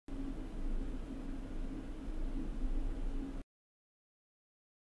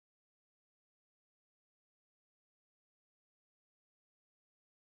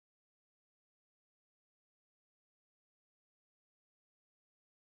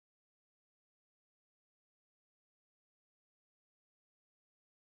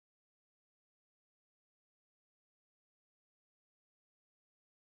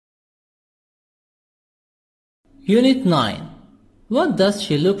Unit 9. What does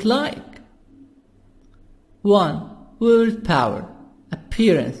she look like? 1. Word power.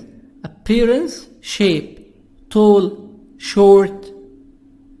 Appearance. Appearance, shape. Tall, short,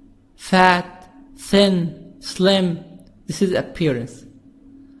 fat, thin, slim. This is appearance.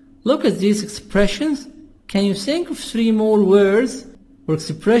 Look at these expressions. Can you think of 3 more words or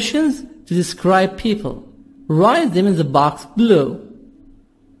expressions to describe people? Write them in the box below.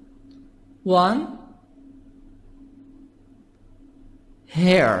 1.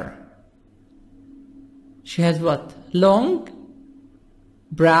 Hair. She has what? Long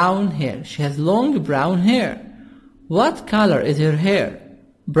brown hair. She has long brown hair. What color is her hair?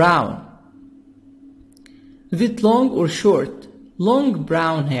 Brown. Is it long or short? Long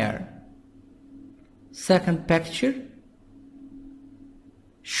brown hair. Second picture.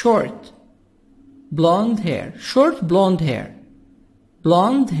 Short blonde hair. Short blonde hair.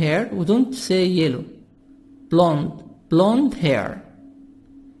 Blonde hair, we don't say yellow. Blonde. Blonde hair.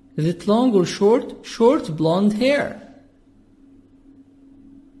 Is it long or short? Short blonde hair.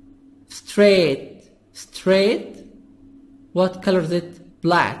 Straight. Straight. What color is it?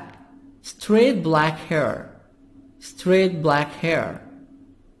 Black. Straight black hair. Straight black hair.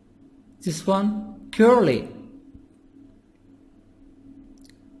 This one, curly.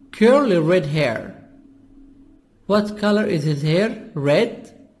 Curly red hair. What color is his hair?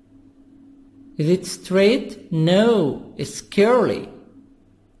 Red. Is it straight? No, it's curly.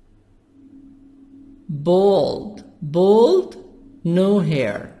 Bald. Bald, no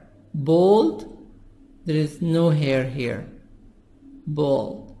hair. Bald, there is no hair here.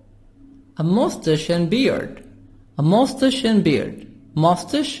 Bald. A mustache and beard. A mustache and beard.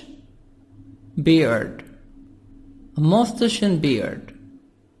 Mustache, beard. A mustache and beard.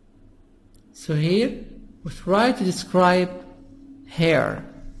 So here we try to describe hair.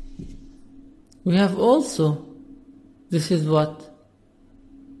 We have also, this is what?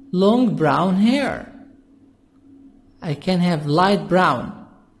 Long brown hair. I can have light brown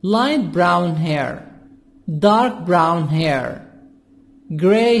hair, dark brown hair,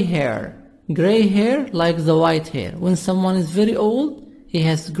 gray hair like the white hair. When someone is very old, he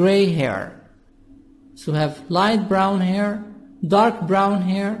has gray hair. So have light brown hair, dark brown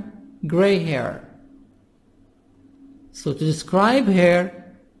hair, gray hair. So to describe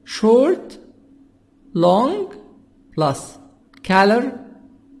hair, short, long, plus color,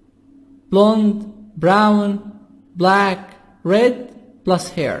 blonde, brown, black, red, plus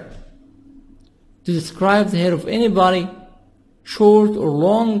hair. To describe the hair of anybody, short or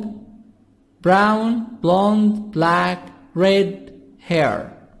long, brown, blonde, black, red, hair.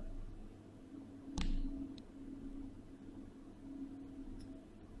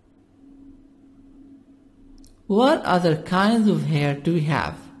 What other kinds of hair do we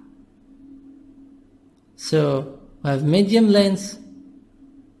have? So we have medium length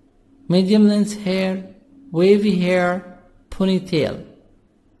hair, wavy hair, ponytail.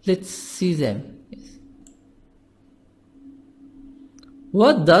 Let's see them. Yes.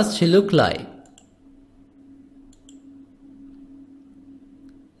 What does she look like?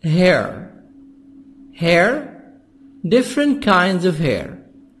 Hair. Different kinds of hair.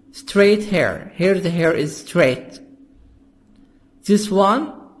 Straight hair. Here the hair is straight. This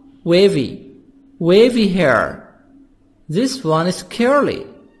one, wavy hair. This one is curly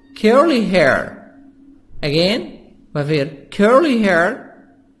hair. Again, we have here curly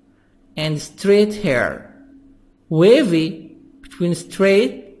hair and straight hair. Wavy between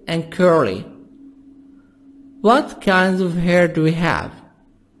straight and curly. What kinds of hair do we have?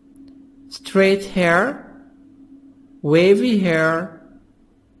 Straight hair, wavy hair,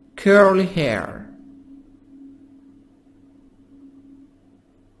 curly hair.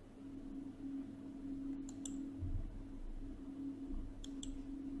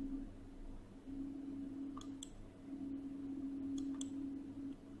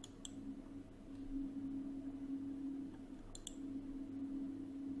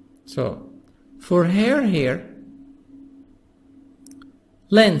 So, for hair here,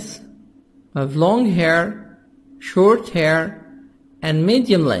 length of long hair, short hair, and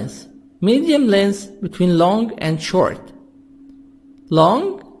medium length. Medium length between long and short.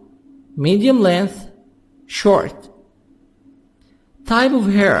 Long, medium length, short. Type of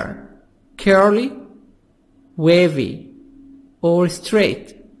hair, curly, wavy, or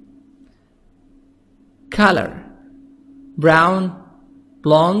straight. Color, brown,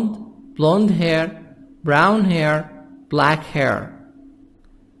 blonde hair, brown hair, black hair.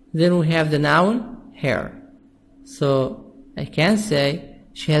 Then we have the noun, hair. So I can say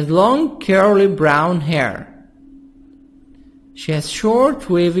she has long curly brown hair. She has short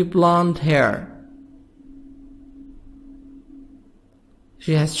wavy blonde hair.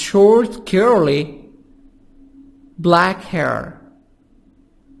 She has short, curly, black hair.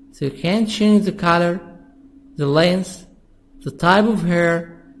 So you can change the color, the length, the type of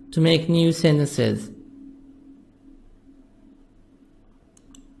hair to make new sentences.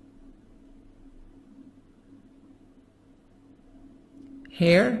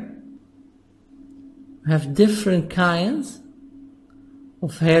 Hair. We have different kinds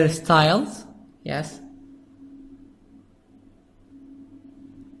of hairstyles. Yes.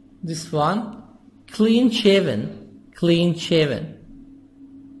 This one, clean shaven, clean shaven.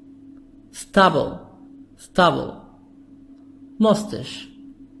 Stubble, stubble. Mustache,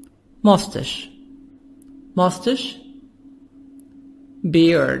 mustache, mustache.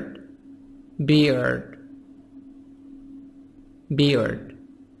 Beard, beard, beard.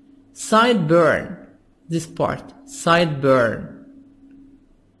 Sideburn, this part, sideburn,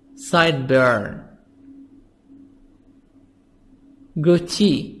 sideburn.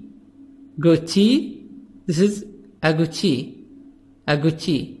 Goatee, goatee, this is a goatee, a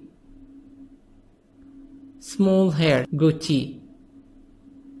goatee. Small hair, goatee.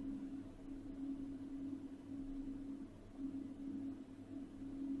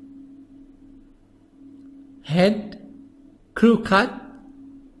 Head, crew cut.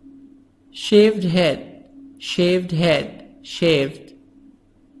 Shaved head, shaved head, shaved.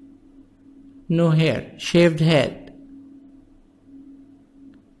 No hair, shaved head.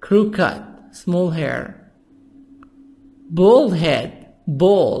 Crew cut, small hair. Bald head,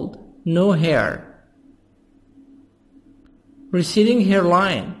 bald, no hair. Receding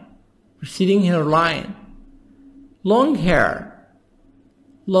hairline, receding hairline. Long hair,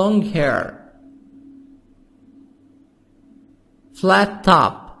 long hair. Flat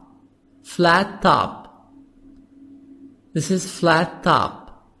top, flat top. This is flat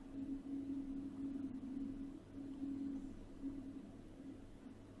top.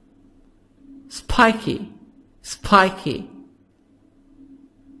 Spiky, spiky,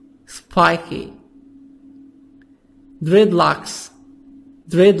 spiky. Dreadlocks,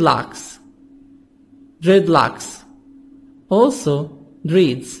 dreadlocks, dreadlocks. Also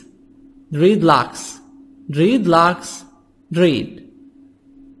dreads, dreadlocks, dreadlocks, dread.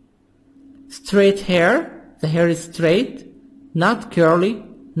 Straight hair, the hair is straight, not curly,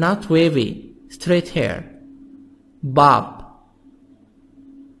 not wavy, straight hair. Bob,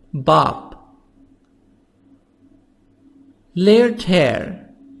 bob. Layered hair,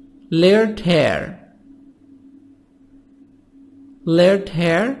 layered hair. Layered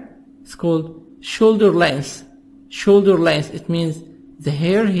hair is called shoulder length. Shoulder length, it means the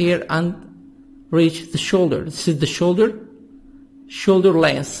hair here and reach the shoulder. This is the shoulder. Shoulder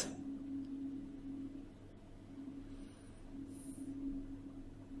length.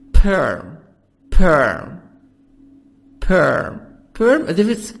 Perm, perm, perm, perm as if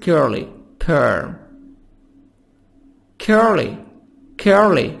it's curly. Perm. Curly,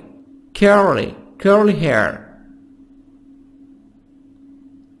 curly, curly, curly hair.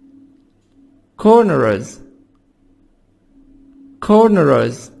 Cornrows,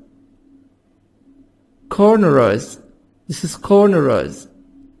 cornrows, cornrows. This is cornrows.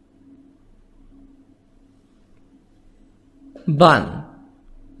 Bun,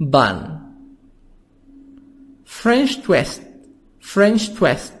 bun. French twist, French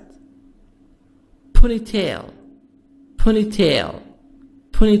twist. Ponytail, ponytail,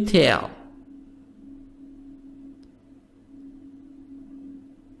 ponytail.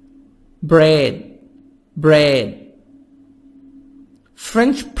 Braid, braid.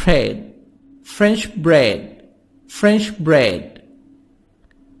 French braid, French braid, French braid.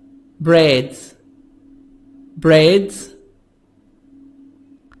 Braids, braids.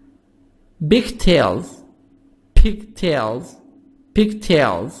 Pigtails, pigtails,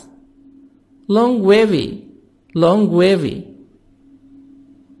 pigtails. Long wavy, long wavy.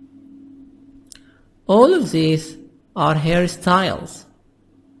 All of these are hairstyles.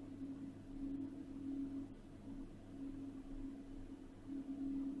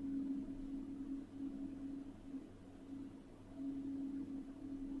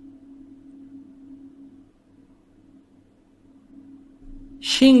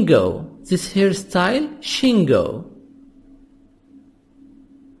 Shingo, this hairstyle, Shingo.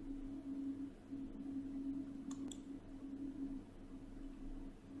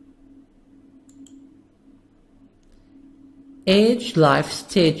 Age life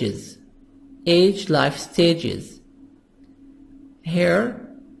stages, age life stages. Here,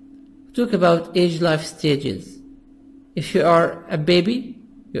 talk about age life stages. If you are a baby,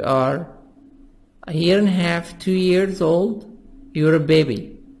 you are a year and a half, 2 years old, you're a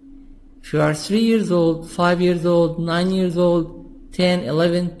baby. If you are 3 years old, 5 years old, 9 years old, 10,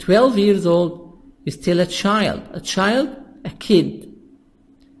 11, 12 years old, you're still a child. A child, a kid.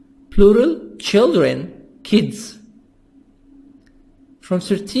 Plural, children, kids. From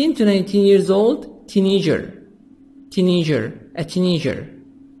 13 to 19 years old, teenager, teenager, a teenager.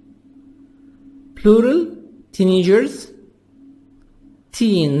 Plural, teenagers,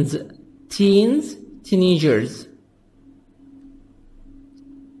 teens, teens, teenagers.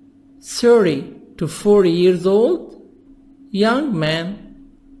 30 to 40 years old, young man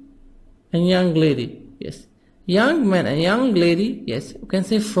and young lady. Yes, young man and young lady. Yes, you can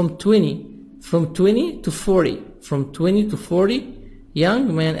say from 20 to 40. From 20 to 40,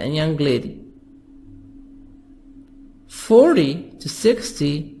 young man and young lady. 40 to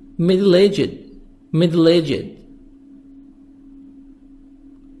 60, middle-aged, middle-aged,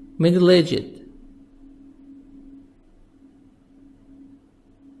 middle-aged.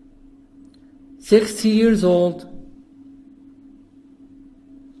 60 years old,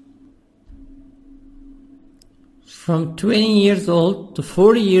 from 20 years old to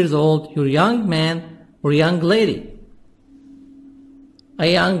 40 years old, you're a young man or young lady.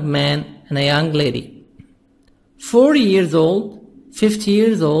 A young man and a young lady. 40 years old, 50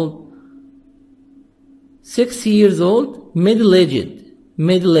 years old, 60 years old, middle-aged,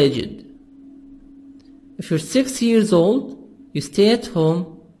 middle-aged. If you're 60 years old, you stay at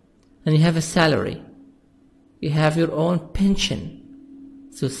home and you have a salary. You have your own pension.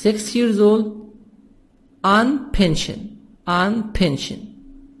 So 6 years old, on pension, on pension.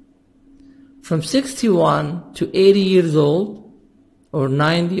 From 61 to 80 years old, or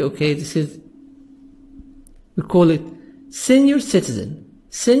 90, okay, this is, we call it senior citizen.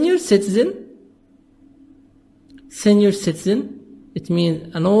 Senior citizen, senior citizen, it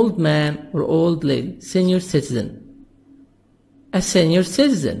means an old man or old lady. Senior citizen. A senior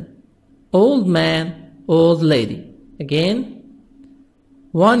citizen. Old man, old lady. Again,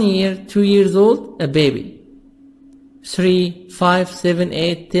 1 year, 2 years old, a baby. 3, 5, 7,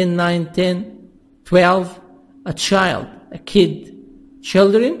 8, 10, 9, 10, 12, a child, a kid.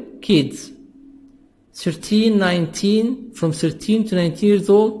 Children, kids. 13, 19, from 13 to 19 years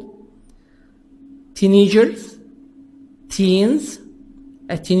old, teenagers, teens,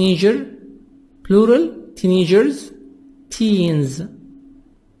 a teenager, plural, teenagers, teens.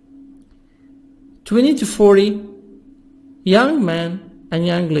 20 to 40, young man and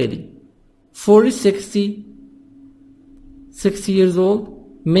young lady. 40, 60, 60 years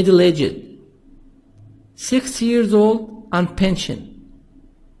old, middle-aged. 60 years old, on pension.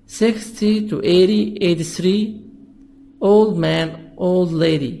 60 to 80, 83, old man, old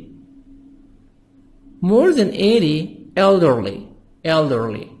lady. More than 80, elderly,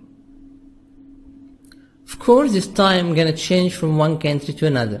 elderly. Of course, this time gonna change from one country to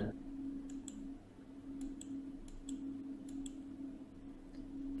another.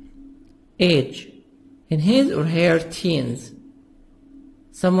 Age, in his or her teens.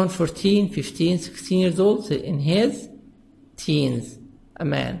 Someone 14, 15, 16 years old, so in his teens, a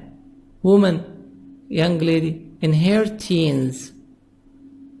man. Woman, young lady, in her teens.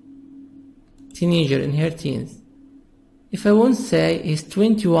 Teenager, in her teens. If I won't say he's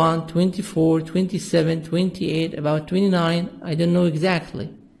 21, 24, 27, 28, about 29, I don't know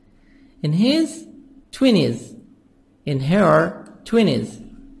exactly. In his 20s, in her 20s,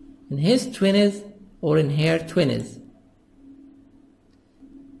 in his 20s or in her 20s.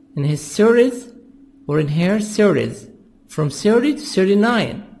 In his 30s or in her 30s, from 30 to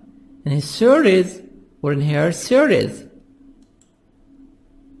 39. In his 30s or in her 30s.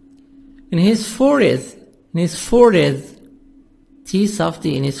 In his 40s, in his 40s, T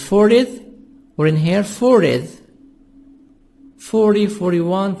softy, in his 40s or in her 40s. 40,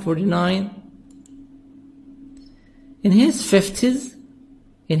 41, 49. In his 50s,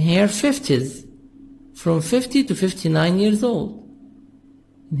 in her 50s, from 50 to 59 years old.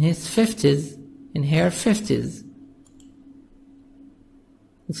 In his 50s, in her 50s.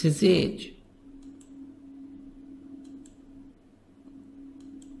 It's his age.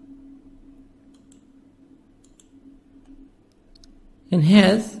 In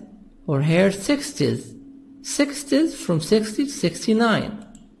his or her 60s, 60s from 60 to 69.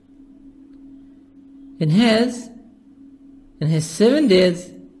 In his 70s,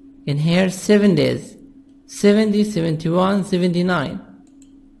 in her 70s, 70, 71, 79.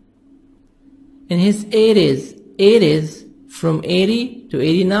 In his 80s, from 80 to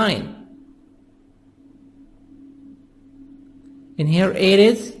 89. In her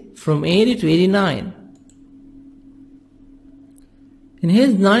 80s, from 80 to 89. In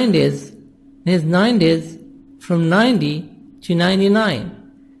his 90s, from 90 to 99.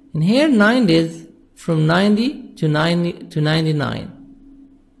 In her 90s, from 90 to 99.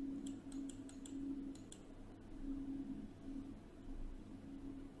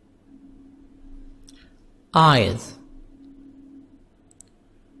 Eyes.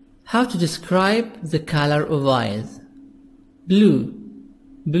 How to describe the color of eyes? Blue,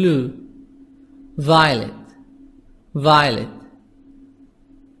 blue. Violet, violet.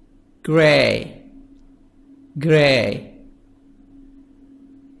 Gray, gray.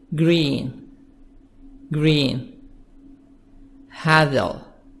 Green, green. Hazel,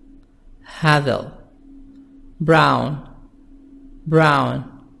 hazel. Brown,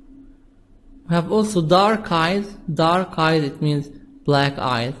 brown. We have also dark eyes. Dark eyes, it means black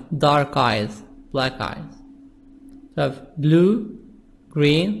eyes. Dark eyes, black eyes. So we have blue,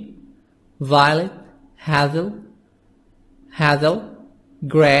 green, violet, hazel, hazel,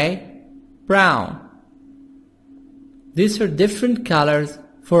 gray, brown. These are different colors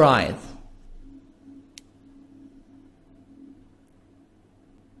for eyes.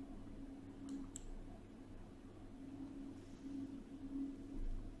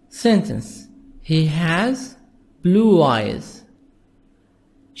 Sentence. He has blue eyes.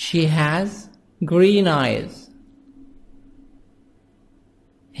 She has green eyes.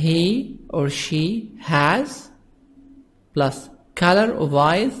 He or she has plus color of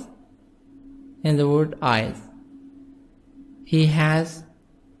eyes and the word eyes. He has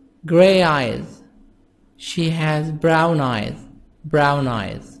gray eyes. She has brown eyes. Brown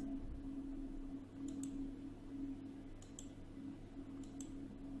eyes.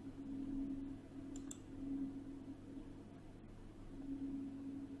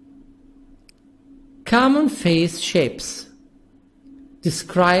 Common face shapes.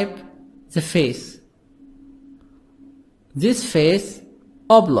 Describe the face. This face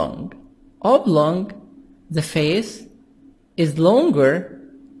oblong. Oblong, the face is longer,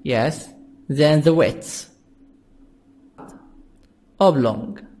 yes, than the width.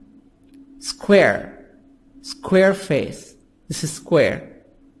 Oblong. Square. Square face. This is square.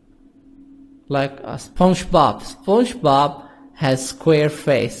 Like a SpongeBob. SpongeBob has square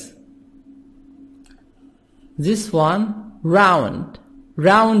face. This one, round.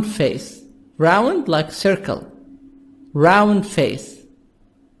 Round face. Round like circle. Round face.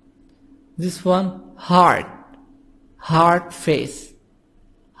 This one, heart. Heart face.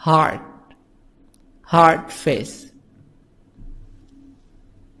 Heart. Heart face.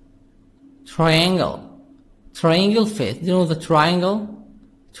 Triangle. Triangle face. Do you know the triangle?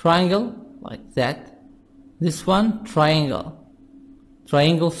 Triangle, like that. This one, triangle.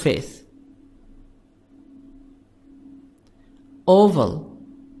 Triangle face. Oval.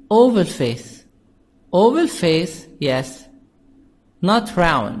 Oval face. Oval face, yes. Not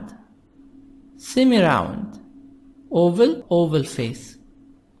round. Semi-round. Oval, oval face.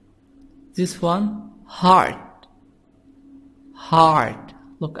 This one, heart. Heart.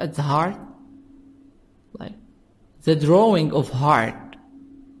 Look at the heart. Like the drawing of heart.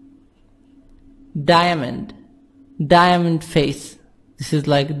 Diamond. Diamond face. This is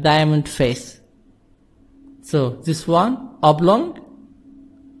like diamond face. So this one, oblong,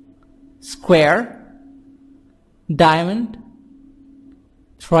 square, diamond,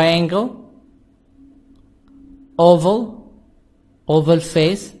 triangle, oval, oval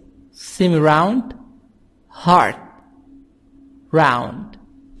face, semi-round, heart, round.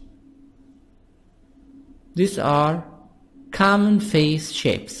 These are common face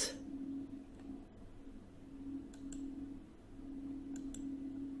shapes.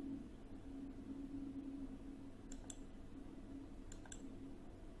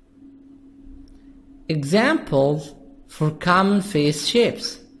 Examples for common face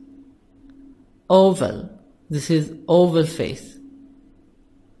shapes. Oval. This is oval face.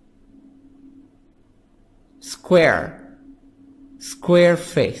 Square. Square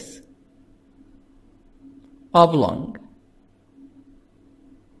face. Oblong.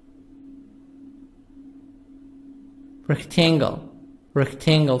 Rectangle.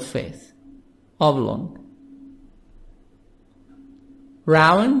 Rectangle face. Oblong.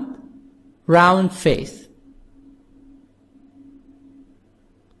 Round. Round face.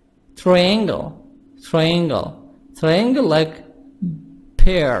 Triangle. Triangle. Triangle like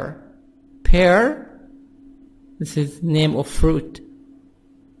pear. Pear. This is name of fruit.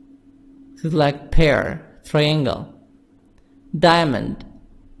 This is like pear. Triangle. Diamond.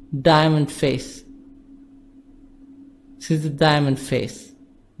 Diamond face. This is the diamond face.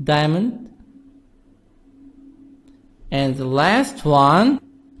 Diamond. And the last one,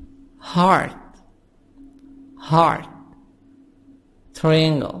 heart. Heart.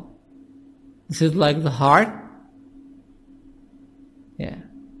 Triangle. This is like the heart. Yeah.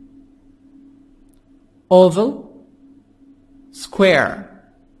 Oval. square.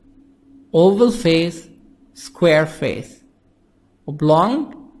 Oval face, square face.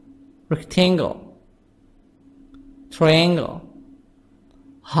 Oblong, rectangle. Triangle,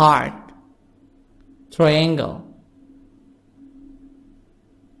 heart, triangle.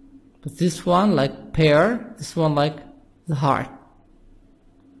 But this one like pear, this one like the heart.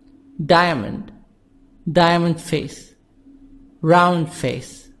 Diamond, diamond face. Round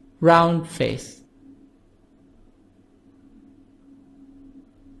face, round face.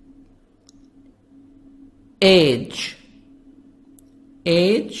 Age,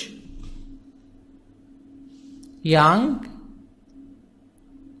 age, young,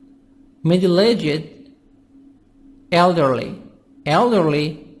 middle-aged, elderly,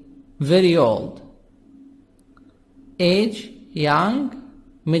 elderly, very old. Age, young,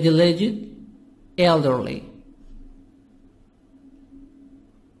 middle-aged, elderly.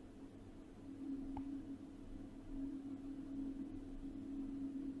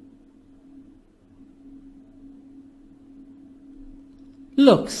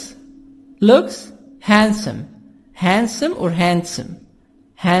 Looks, looks, handsome. Handsome or handsome?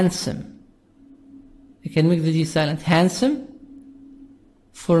 Handsome. You can make the D silent. Handsome.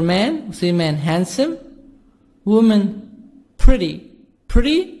 For man, we say man, handsome. Woman, pretty.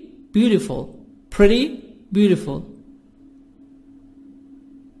 Pretty, beautiful. Pretty, beautiful.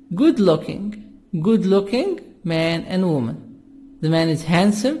 Good looking. Good looking, man and woman. The man is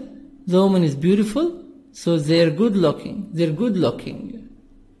handsome. The woman is beautiful. So they're good looking. They're good looking.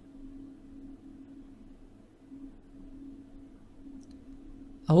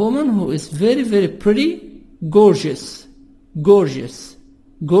 A woman who is very, very pretty, gorgeous, gorgeous,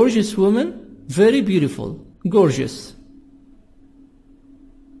 gorgeous woman, very beautiful, gorgeous.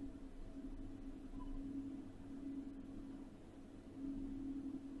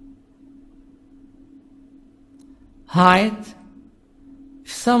 Height,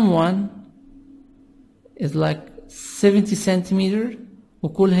 if someone is like 70 centimeters, we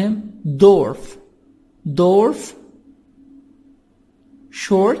call him dwarf, dwarf.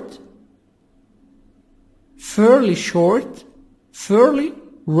 Short, fairly short, fairly,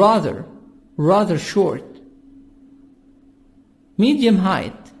 rather short. Medium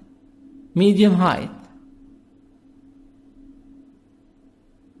height, medium height.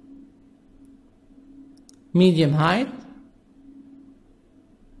 Medium height.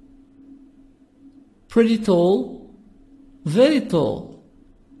 Pretty tall, very tall.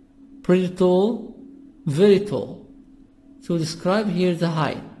 Pretty tall, very tall. So describe here the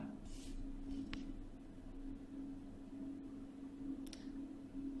height.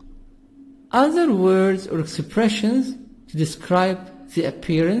 Other words or expressions to describe the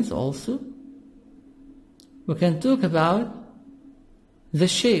appearance also. We can talk about the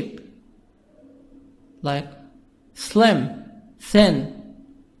shape, like slim, thin.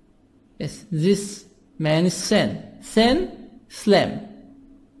 Yes, this man is thin, thin, slim.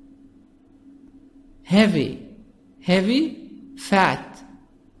 Heavy, heavy, fat,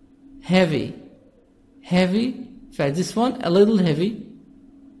 heavy, heavy, fat. This one a little heavy.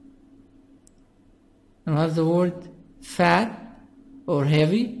 And we have the word fat or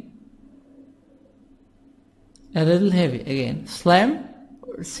heavy. A little heavy again. Slim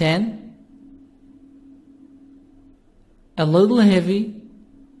or thin. A little heavy,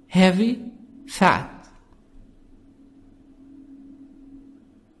 heavy, fat.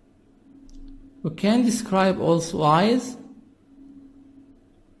 We can describe also eyes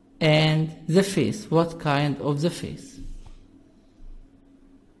and the face. What kind of the face?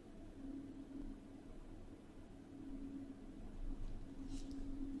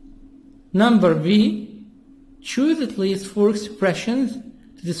 Number B, choose at least 4 expressions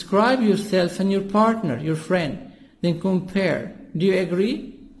to describe yourself and your partner, your friend. Then compare. Do you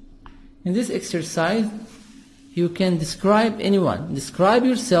agree? In this exercise, you can describe anyone. Describe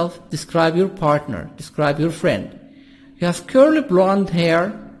yourself, describe your partner, describe your friend. You have curly blonde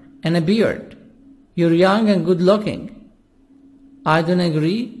hair and a beard. You're young and good looking. I don't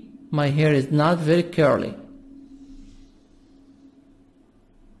agree. My hair is not very curly.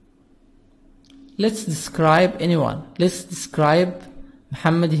 Let's describe anyone. Let's describe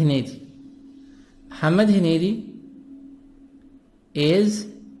Muhammad Hinedi. Muhammad Hinedi is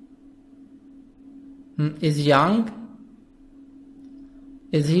young.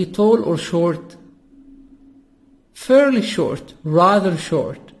 Is he tall or short? Fairly short, rather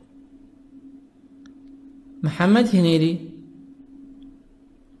short. Muhammad Hinedi,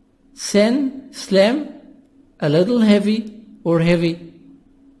 thin, slim, a little heavy or heavy.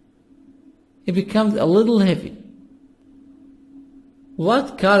 He becomes a little heavy.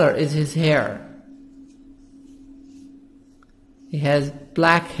 What color is his hair? He has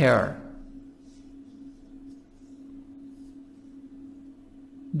black hair.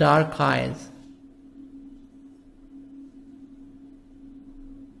 Dark eyes.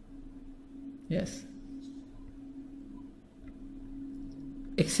 Yes.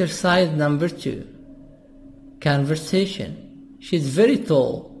 Exercise number 2. Conversation. She's very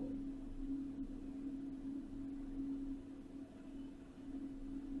tall.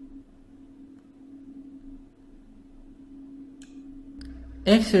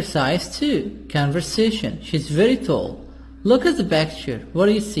 Exercise 2. Conversation. She's very tall. Look at the picture. What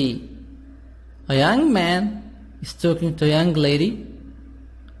do you see? A young man is talking to a young lady.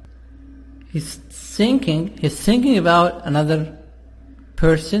 He's thinking about another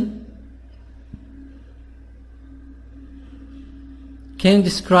person. Can you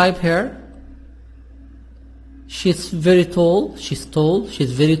describe her? She's very tall. She's tall.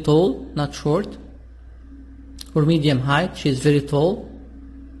 She's very tall, not short. Or medium height. She's very tall.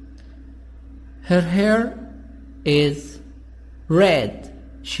 Her hair is red.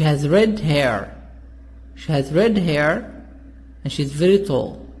 She has red hair. She has red hair and she's very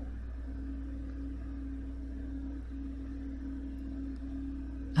tall.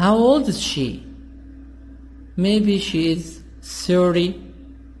 How old is she? Maybe she is 30,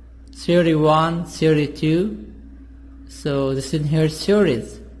 31, 32. So this is her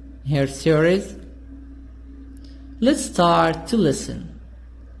series. Let's start to listen.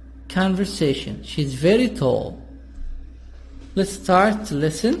 Conversation. She's very tall. Let's start to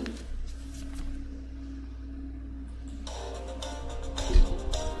listen.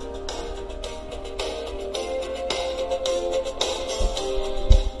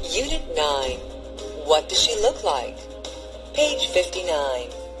 Unit 9. What does she look like? Page 59.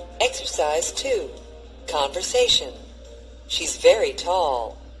 Exercise 2. Conversation. She's very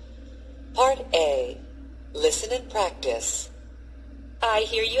tall. Part A. Listen and practice. I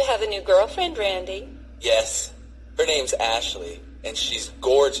hear you have a new girlfriend, Randy. Yes. Her name's Ashley, and she's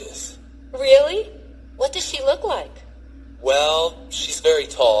gorgeous. Really? What does she look like? Well, she's very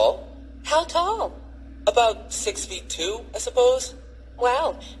tall. How tall? About 6'2", I suppose.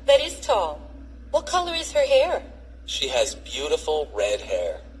 Wow, that is tall. What color is her hair? She has beautiful red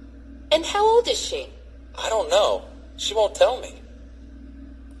hair. And how old is she? I don't know. She won't tell me.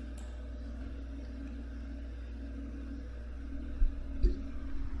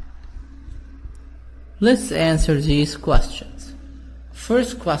 Let's answer these questions.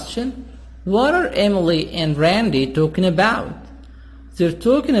 First question, what are Emily and Randy talking about? They're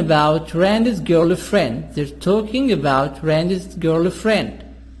talking about Randy's girlfriend.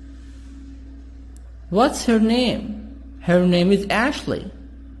 What's her name? Her name is Ashley.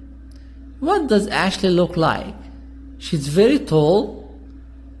 What does Ashley look like? She's very tall.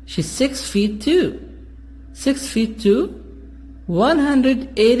 She's 6'2". 6'2",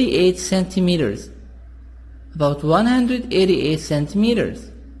 188 centimeters. About 188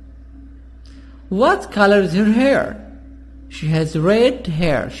 centimeters. What color is her hair? She has red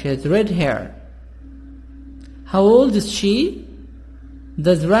hair. How old is she?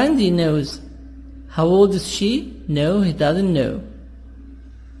 Does Randy knows? How old is she? No, he doesn't know.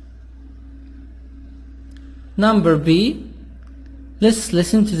 Number B. Let's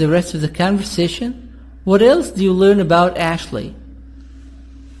listen to the rest of the conversation. What else do you learn about Ashley?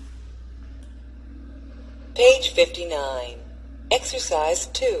 Page 59. Exercise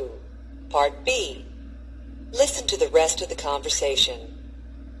 2. Part B. Listen to the rest of the conversation.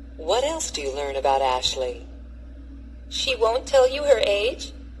 What else do you learn about Ashley? She won't tell you her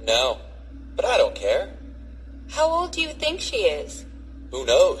age? No, but I don't care. How old do you think she is? Who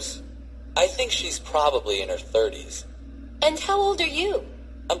knows? I think she's probably in her 30s. And how old are you?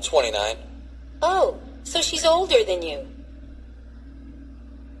 I'm 29. Oh, so she's older than you.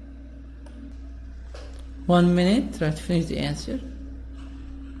 1 minute, try to finish the answer.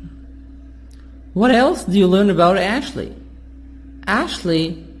 What else do you learn about Ashley?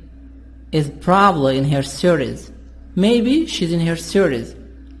 Ashley is probably in her 30s. Maybe she's in her 30s,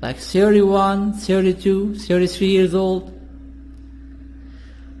 like 31, 32, 33 years old.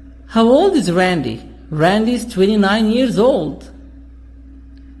 How old is Randy? Randy is 29 years old.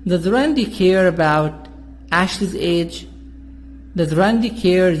 Does Randy care about Ashley's age? Does Randy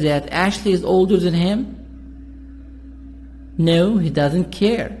care that Ashley is older than him? No, he doesn't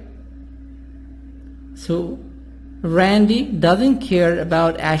care. So, Randy doesn't care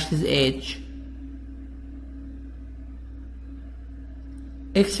about Ashley's age.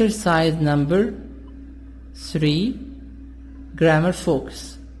 Exercise number 3. Grammar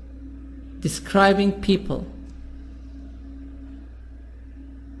focus. Describing people.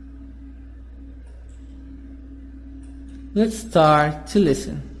 Let's start to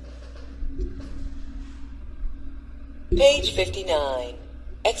listen. Page 59.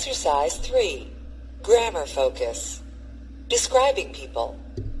 Exercise 3. Grammar focus. Describing people.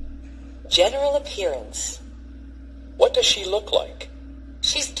 General appearance. What does she look like?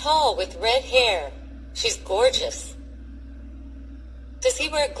 She's tall with red hair. She's gorgeous. Does he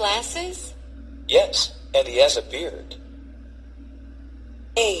wear glasses? Yes, and he has a beard.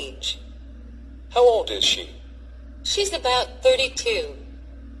 Age. How old is she? She's about 32.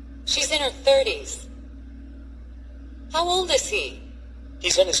 She's in her 30s. How old is he?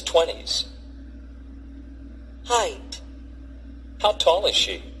 He's in his 20s. Height. How tall is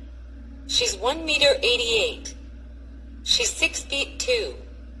she? She's 1 meter 88. She's 6 feet 2.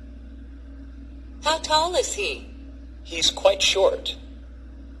 How tall is he? He's quite short.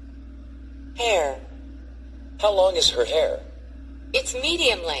 Hair. How long is her hair? It's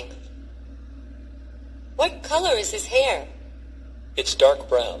medium length. What color is his hair? It's dark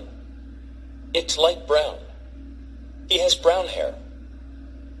brown. It's light brown. He has brown hair.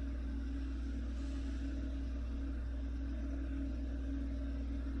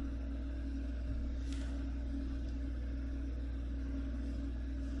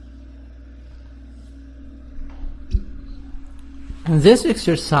 In this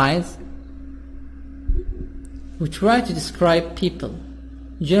exercise, we try to describe people.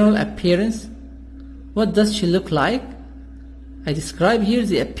 General appearance. What does she look like? I describe here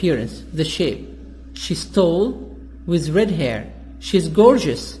the appearance, the shape. She's tall with red hair. She's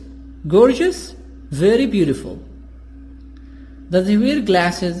gorgeous. Gorgeous, very beautiful. Does he wear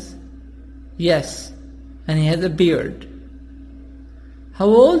glasses? Yes, and he has a beard. How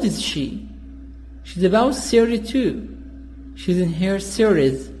old is she? She's about 32. She's in her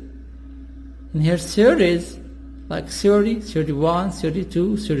 30s. In her 30s, like 30, 31,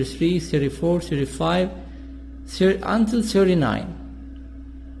 32, 33, 34, 35, until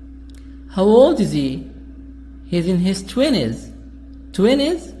 39. How old is he? He's in his 20s.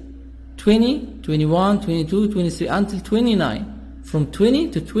 20s? 20, 21, 22, 23, until 29. From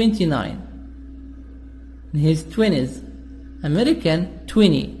 20 to 29. In his 20s. American,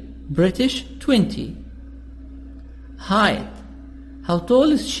 20. British, 20. Height. How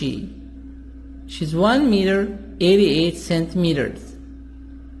tall is she? She's 1 meter 88 centimeters.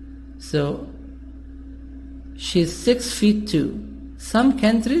 So she's 6 feet 2. Some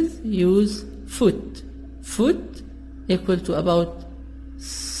countries use foot. Foot equal to about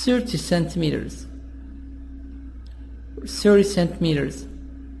 30 centimeters. 30 centimeters.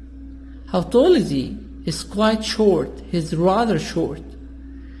 How tall is he? He's quite short. He's rather short.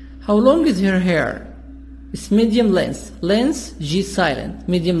 How long is her hair? It's medium length. Length, G silent.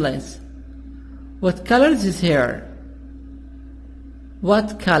 Medium length. What color is his hair?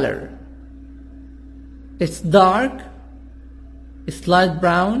 What color? It's dark. It's light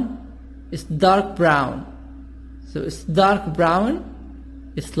brown. It's dark brown. So it's dark brown.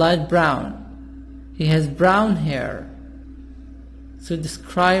 It's light brown. He has brown hair. So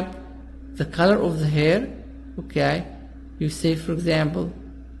describe the color of the hair. Okay. You say, for example,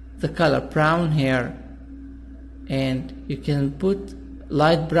 the color brown hair. And you can put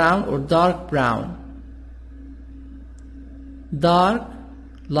light brown or dark brown. Dark,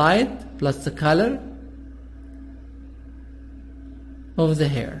 light, plus the color of the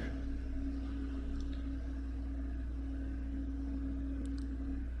hair.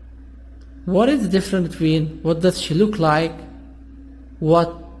 What is the difference between what does she look like,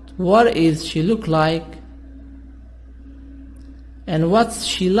 what is she look like, and what's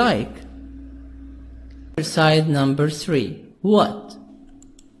she like? Exercise number 3. What?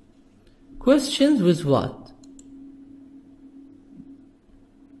 Questions with what?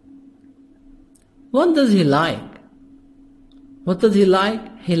 What does he like? What does he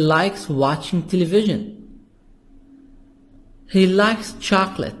like? He likes watching television. He likes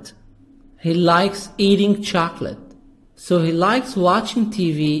chocolate. He likes eating chocolate. So he likes watching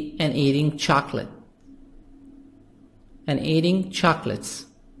TV and eating chocolate. And eating chocolates.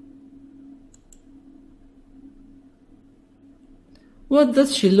 What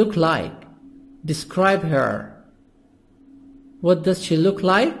does she look like? Describe her. What does she look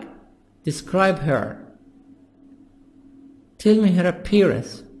like? Describe her. Tell me her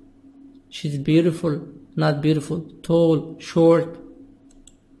appearance. She's beautiful, not beautiful, tall, short.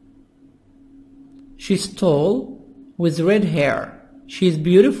 She's tall with red hair. She's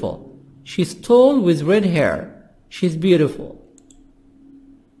beautiful. She's tall with red hair. She's beautiful.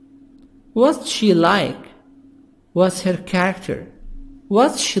 What's she like? What's her character?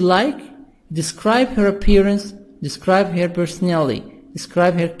 What's she like? Describe her appearance. Describe her personality.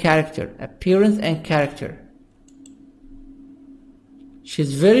 Describe her character. Appearance and character.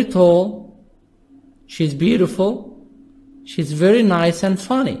 She's very tall. She's beautiful. She's very nice and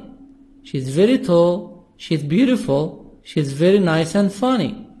funny. She's very tall. She's beautiful. She's very nice and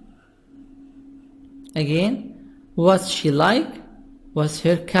funny. Again, what's she like? What's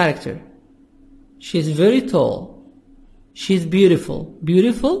her character? She's very tall. She's beautiful.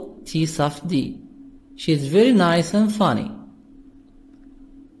 Beautiful, T soft D. She's very nice and funny.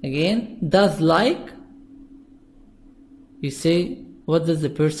 Again, does like. You say, what does the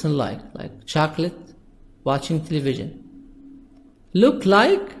person like? Like chocolate, watching television. Look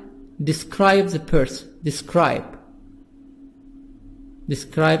like, describe the person. Describe.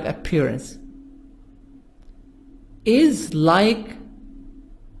 Describe appearance. Is like,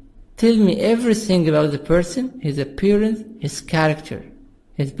 tell me everything about the person, his appearance, his character,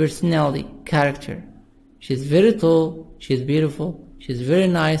 his personality, character. She's very tall, she's beautiful, she's very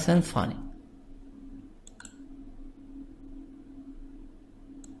nice and funny.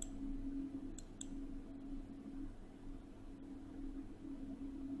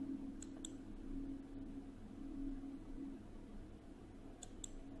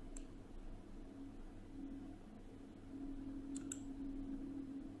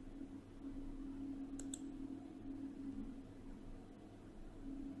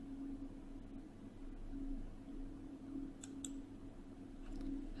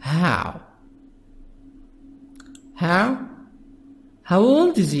 How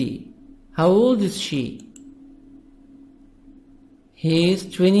old is he? How old is she? He is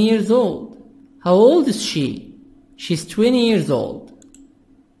 20 years old. How old is she? She's 20 years old.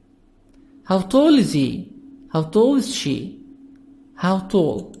 How tall is he? How tall is she? How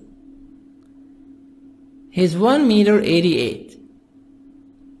tall? He's 1 meter 88.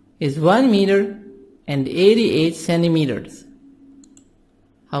 He's 1 meter and 88 centimeters.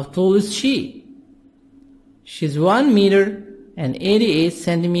 How tall is she? She's 1 meter and 88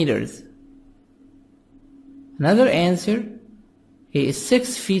 centimeters. Another answer, he is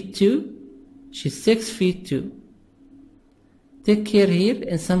 6 feet 2. She's 6 feet 2. Take care here,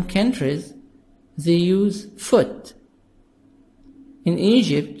 in some countries, they use foot. In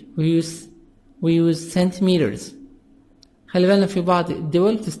Egypt, we use centimeters. خلي بالنا في بعض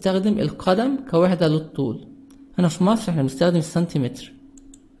الدول تستخدم القدم كوحدة للطول. هنا في مصر احنا بنستخدم السنتيمتر.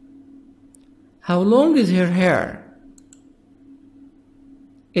 How long is her hair?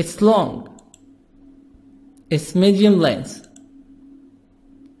 It's long. It's medium length.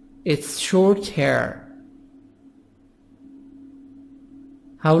 It's short hair.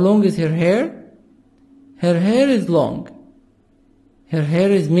 How long is her hair? Her hair is long. Her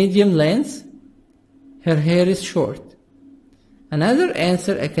hair is medium length. Her hair is short. Another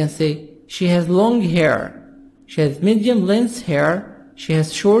answer I can say, she has long hair. She has medium length hair. She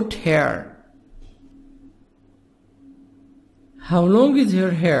has short hair. How long is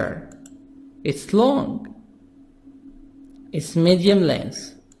her hair? It's long. It's medium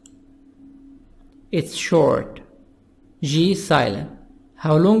length. It's short. G silent.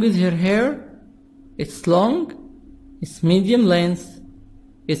 How long is her hair? It's long. It's medium length.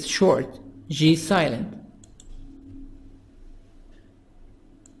 It's short. G silent.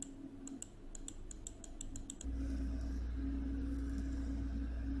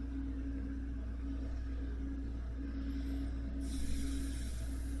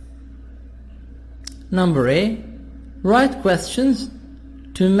 Number A. Write questions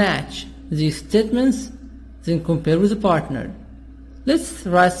to match these statements, then compare with the partner. Let's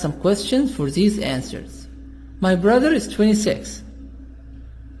write some questions for these answers. My brother is 26.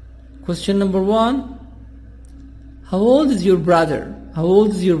 Question number 1. How old is your brother? How old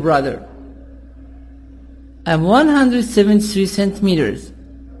is your brother? I'm 173 centimeters,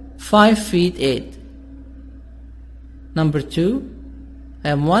 5 feet 8. Number 2. I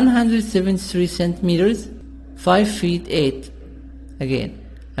am 173 centimeters, 5 feet 8. Again,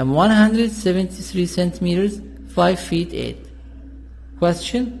 I am 173 centimeters, 5 feet 8.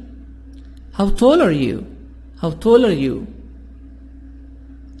 Question. How tall are you? How tall are you?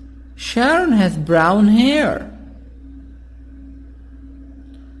 Sharon has brown hair.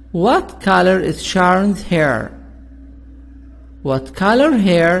 What color is Sharon's hair? What color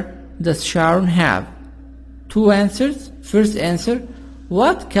hair does Sharon have? Two answers. First answer,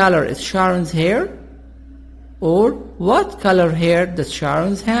 what color is Sharon's hair? Or what color hair does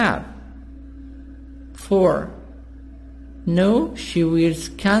Sharon's have? 4. No, she wears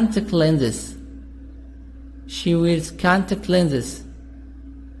contact lenses. She wears contact lenses.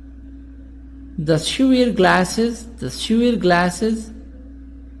 Does she wear glasses? Does she wear glasses?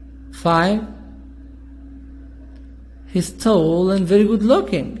 5. He's tall and very good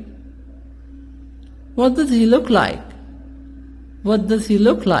looking. What does he look like? What does he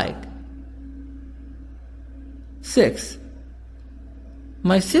look like? 6.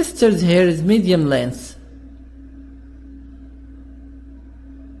 My sister's hair is medium length.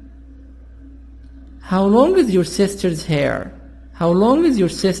 How long is your sister's hair? How long is your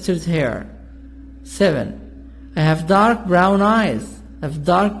sister's hair? 7. I have dark brown eyes. I have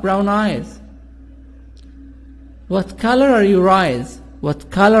dark brown eyes. What color are your eyes? What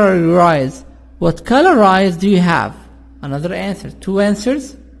color are your eyes? What color eyes do you have? Another answer. 2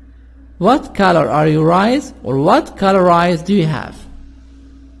 answers. What color are your eyes? Or what color eyes do you have?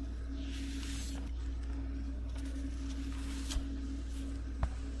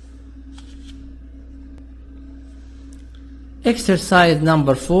 Exercise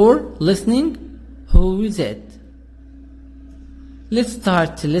number 4. Listening. Who is it? Let's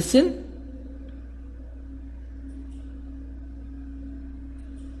start to listen.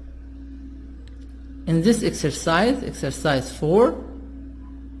 In this exercise, exercise 4,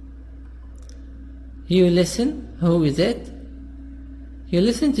 you listen. Who is it? You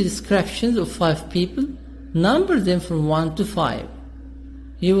listen to descriptions of 5 people. Number them from 1 to 5.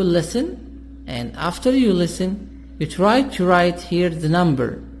 You will listen, and after you listen, you try to write here the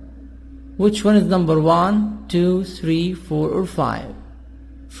number. Which one is number 1, 2, 3, 4, or 5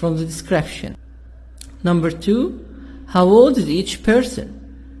 from the description. Number 2, how old is each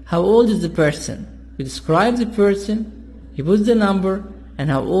person? How old is the person? You describe the person, you put the number,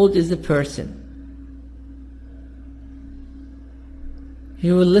 and how old is the person.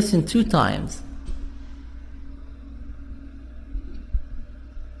 You will listen 2 times.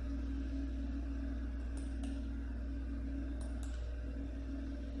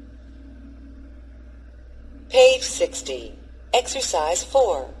 Page 60. Exercise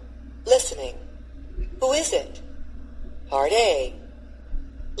 4. Listening. Who is it? Part A.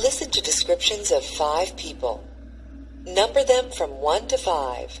 Listen to descriptions of 5 people. Number them from 1 to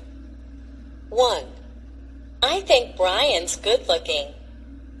 5. 1. I think Brian's good looking.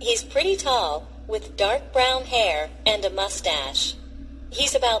 He's pretty tall, with dark brown hair and a mustache.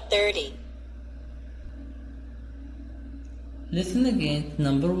 He's about 30. Listen again to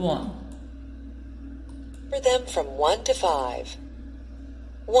number 1. Number them from 1 to 5.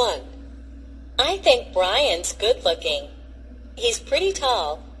 1. I think Brian's good looking. He's pretty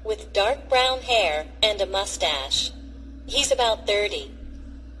tall, with dark brown hair and a mustache. He's about 30.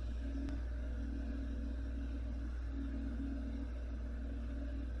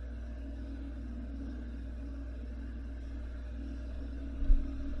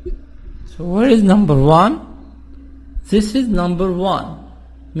 So where is number 1? This is number 1,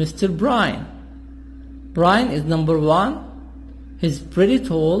 Mr. Brian. Brian is number 1. He's pretty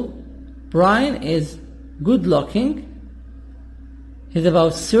tall. Brian is good looking. He's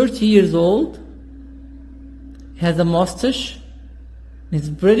about 30 years old. He has a mustache. He's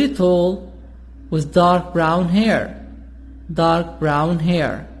pretty tall with dark brown hair. Dark brown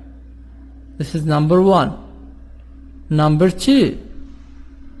hair. This is number 1. Number 2.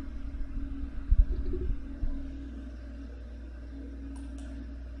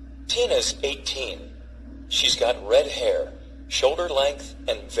 Tina's 18. She's got red hair, shoulder length,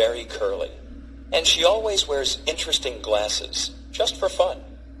 and very curly. And she always wears interesting glasses, just for fun.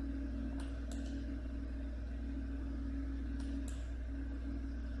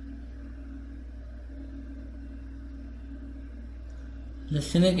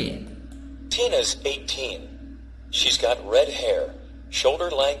 Listen again. Tina's 18. She's got red hair, shoulder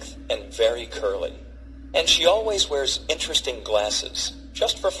length, and very curly. And she always wears interesting glasses,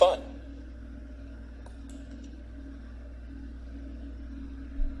 just for fun.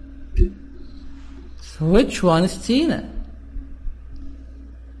 So which one is Tina?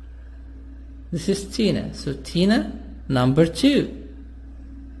 This is Tina. So Tina, number 2.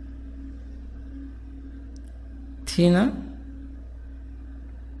 Tina.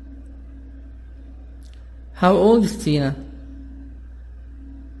 How old is Tina?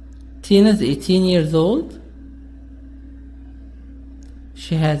 Tina's 18 years old.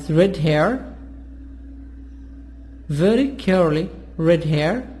 She has red hair, very curly red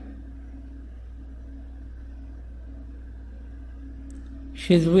hair.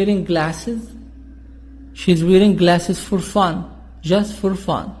 She's wearing glasses. She's wearing glasses for fun, just for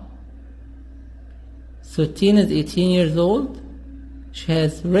fun. So Tina's 18 years old. She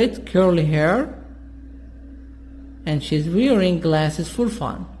has red curly hair and she's wearing glasses for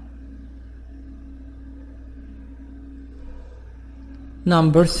fun.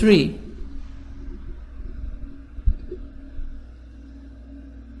 Number 3.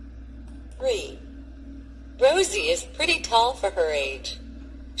 Rosie is pretty tall for her age.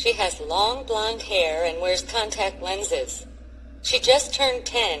 She has long blonde hair and wears contact lenses. She just turned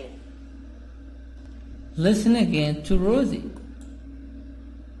 10. Listen again to Rosie.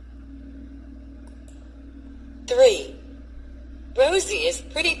 3. Rosie is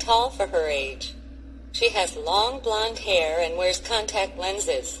pretty tall for her age. She has long blonde hair and wears contact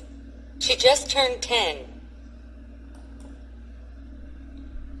lenses. She just turned 10.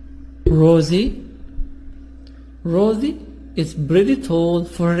 Rosie is pretty tall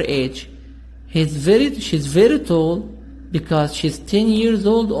for her age. She's very tall because she's 10 years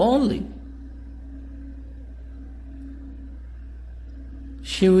old only.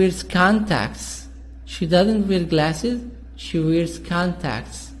 She wears contacts. She doesn't wear glasses, she wears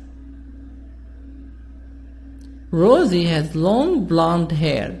contacts. Rosie has long blonde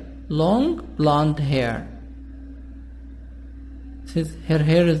hair. Her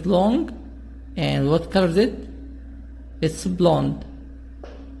hair is long, and what color is it? It's blonde.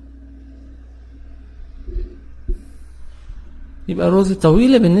 يبقى روزي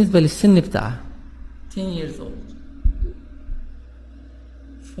طويلة بالنسبة للسن بتاعها. 10 years old.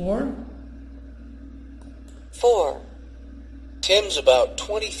 4. 4. Tim's about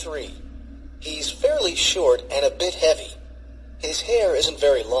 23. He's fairly short and a bit heavy. His hair isn't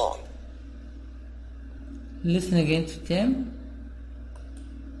very long. Listen again to Tim.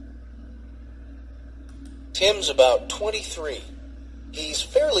 Tim's about 23. He's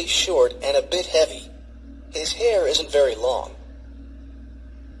fairly short and a bit heavy. His hair isn't very long.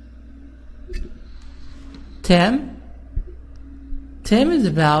 Tim is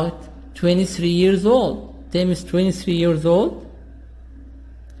about 23 years old. Tim is 23 years old.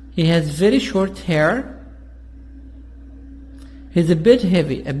 He has very short hair. He's a bit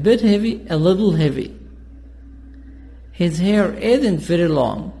heavy, a little heavy. His hair isn't very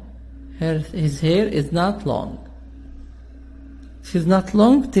long. His hair is not long. If it's not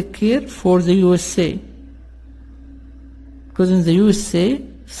long, take care for the USA. Because in the USA,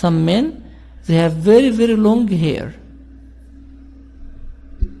 some men, they have very, very long hair.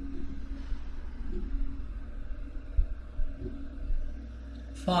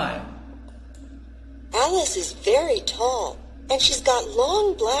 Five. Alice is very tall, and she's got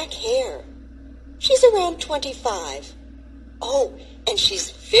long black hair. She's around 25. Oh, and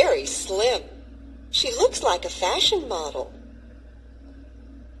she's very slim. She looks like a fashion model.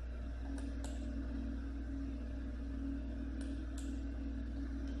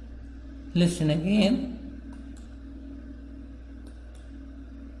 Listen again.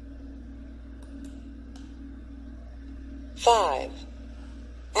 5.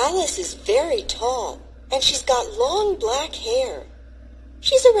 Alice is very tall, and she's got long black hair.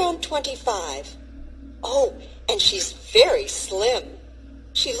 She's around 25. Oh, and she's very slim.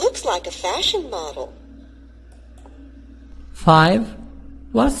 She looks like a fashion model. 5.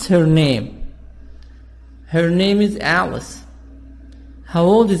 What's her name? Her name is Alice. How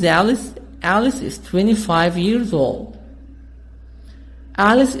old is Alice? Alice is 25 years old.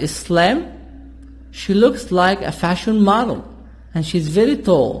 Alice is slim. She looks like a fashion model, and she's very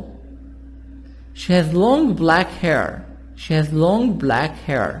tall. She has long black hair.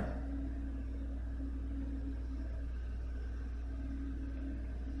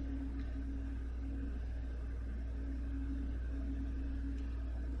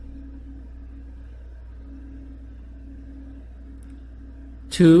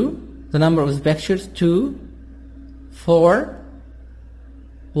 Two, the number of pictures, 2, 4,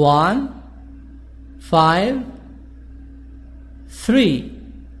 1, 5, 3.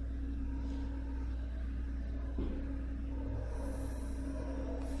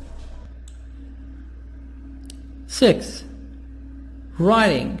 Six,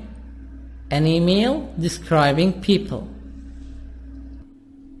 writing an email describing people.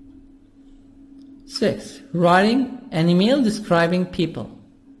 6. Writing an email describing people.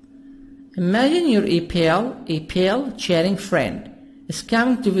 Imagine your a chatting friend is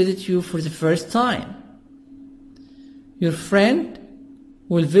coming to visit you for the first time. Your friend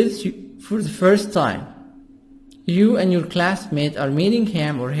will visit you for the first time. You and your classmate are meeting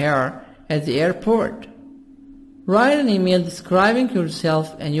him or her at the airport. Write an email describing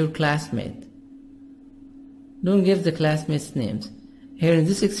yourself and your classmate. Don't give the classmates' names. Here in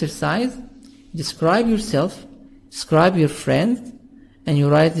this exercise, describe yourself, describe your friend, and you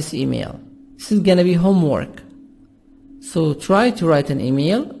write this email. This is gonna be homework. So try to write an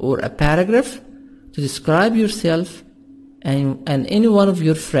email or a paragraph to describe yourself and any one of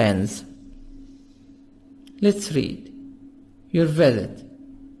your friends. Let's read. Your visit.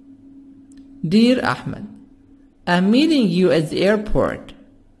 Dear Ahmed, I'm meeting you at the airport.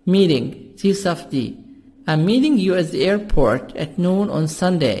 Meeting, T sub D. I'm meeting you at the airport at noon on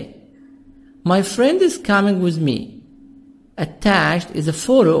Sunday. My friend is coming with me. Attached is a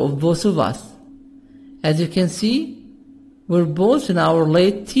photo of both of us. As you can see, we're both in our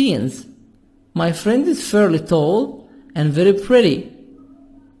late teens. My friend is fairly tall and very pretty.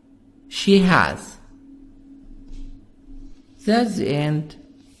 She has. That's the end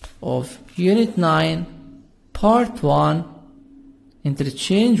of Unit 9, Part 1,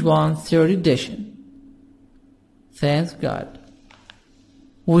 Interchange 1, 3rd edition. Thanks God.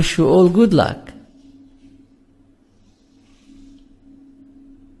 Wish you all good luck.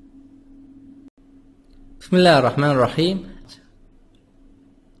 بسم الله الرحمن الرحيم.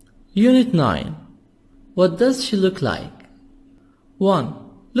 Unit 9. What does she look like? 1.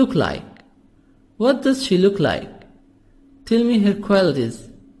 Look like. What does she look like? Tell me her qualities.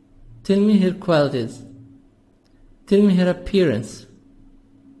 Tell me her qualities. Tell me her appearance.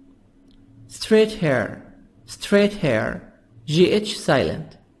 Straight hair. Straight hair. GH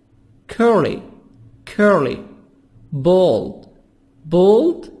silent. Curly. Curly. Bald.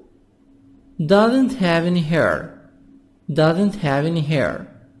 Bald. Doesn't have any hair. Doesn't have any hair.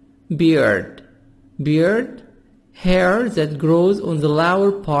 Beard. Beard. Hair that grows on the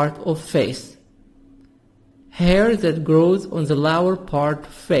lower part of face. Hair that grows on the lower part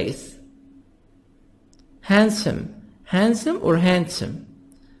of face. Handsome. Handsome or handsome.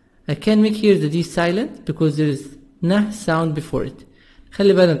 I can make here the D silent because there is nah sound before it.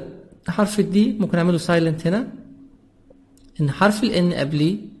 خلي بالك حرف الدي ممكن اعمله silent هنا ان حرف الان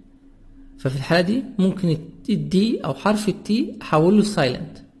قبليه، ففي الحالة دي ممكن الدي او حرف التي احوله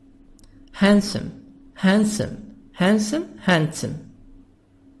silent. Handsome. Handsome. Handsome. Handsome.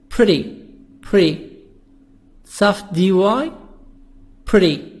 Pretty. Pretty. Soft dy.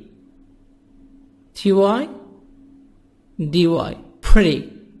 Pretty. ty. dy. Pretty.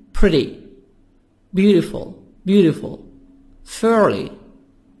 Pretty. Beautiful. Beautiful. Fairly.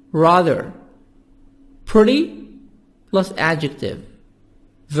 Rather. Pretty plus adjective.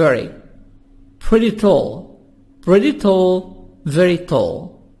 Very. Pretty tall. Pretty tall. Very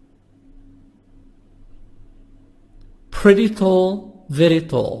tall. Pretty tall. Very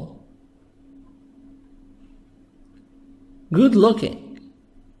tall. Good looking.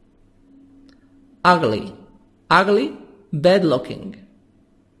 Ugly. Ugly. Bad looking.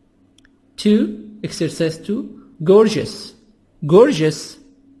 2. Exercise 2. Gorgeous. Gorgeous.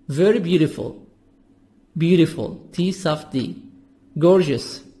 Very beautiful. Beautiful. T soft D.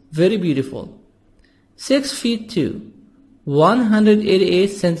 Gorgeous. Very beautiful. 6 feet 2. 188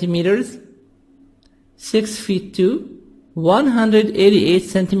 centimeters. 6 feet 2. 188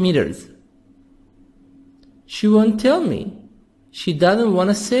 centimeters. She won't tell me. She doesn't want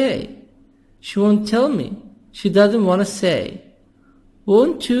to say. She won't tell me. She doesn't want to say.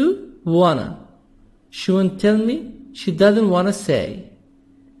 Won't you wanna? She won't tell me. She doesn't want to say.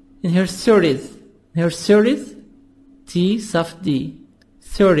 In her 30s. In her 30s. T soft D.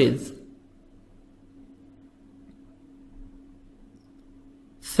 30s.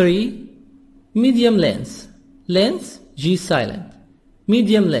 3. Medium length. Length. G silent.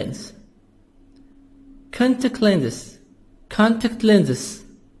 Medium length. Contact lenses. Contact lenses.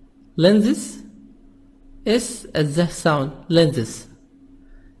 Lenses. S as the sound. Lenses.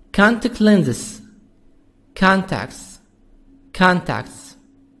 Contact lenses. Contacts. Contacts.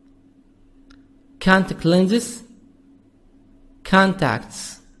 Contact lenses.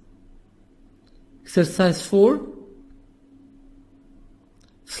 Contacts. Exercise 4.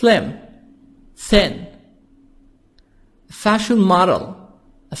 Slim. Thin. A fashion model.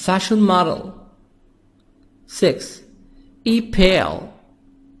 A fashion model. 6. E-pale.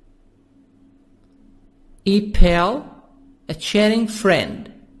 E-pale. A chatting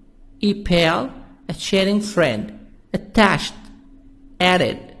friend. E-pale. A chatting friend. Attached.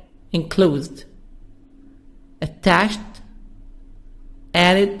 Added. Enclosed. Attached.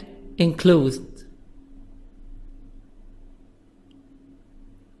 Added. Enclosed.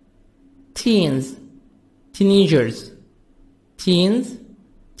 Teens. Teenagers. Teens.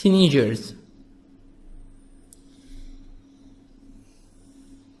 Teenagers.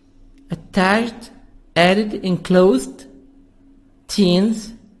 Attached. Added. Enclosed.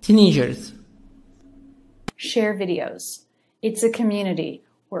 Teens. Teenagers. Share videos. It's a community.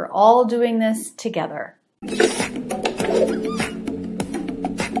 We're all doing this together.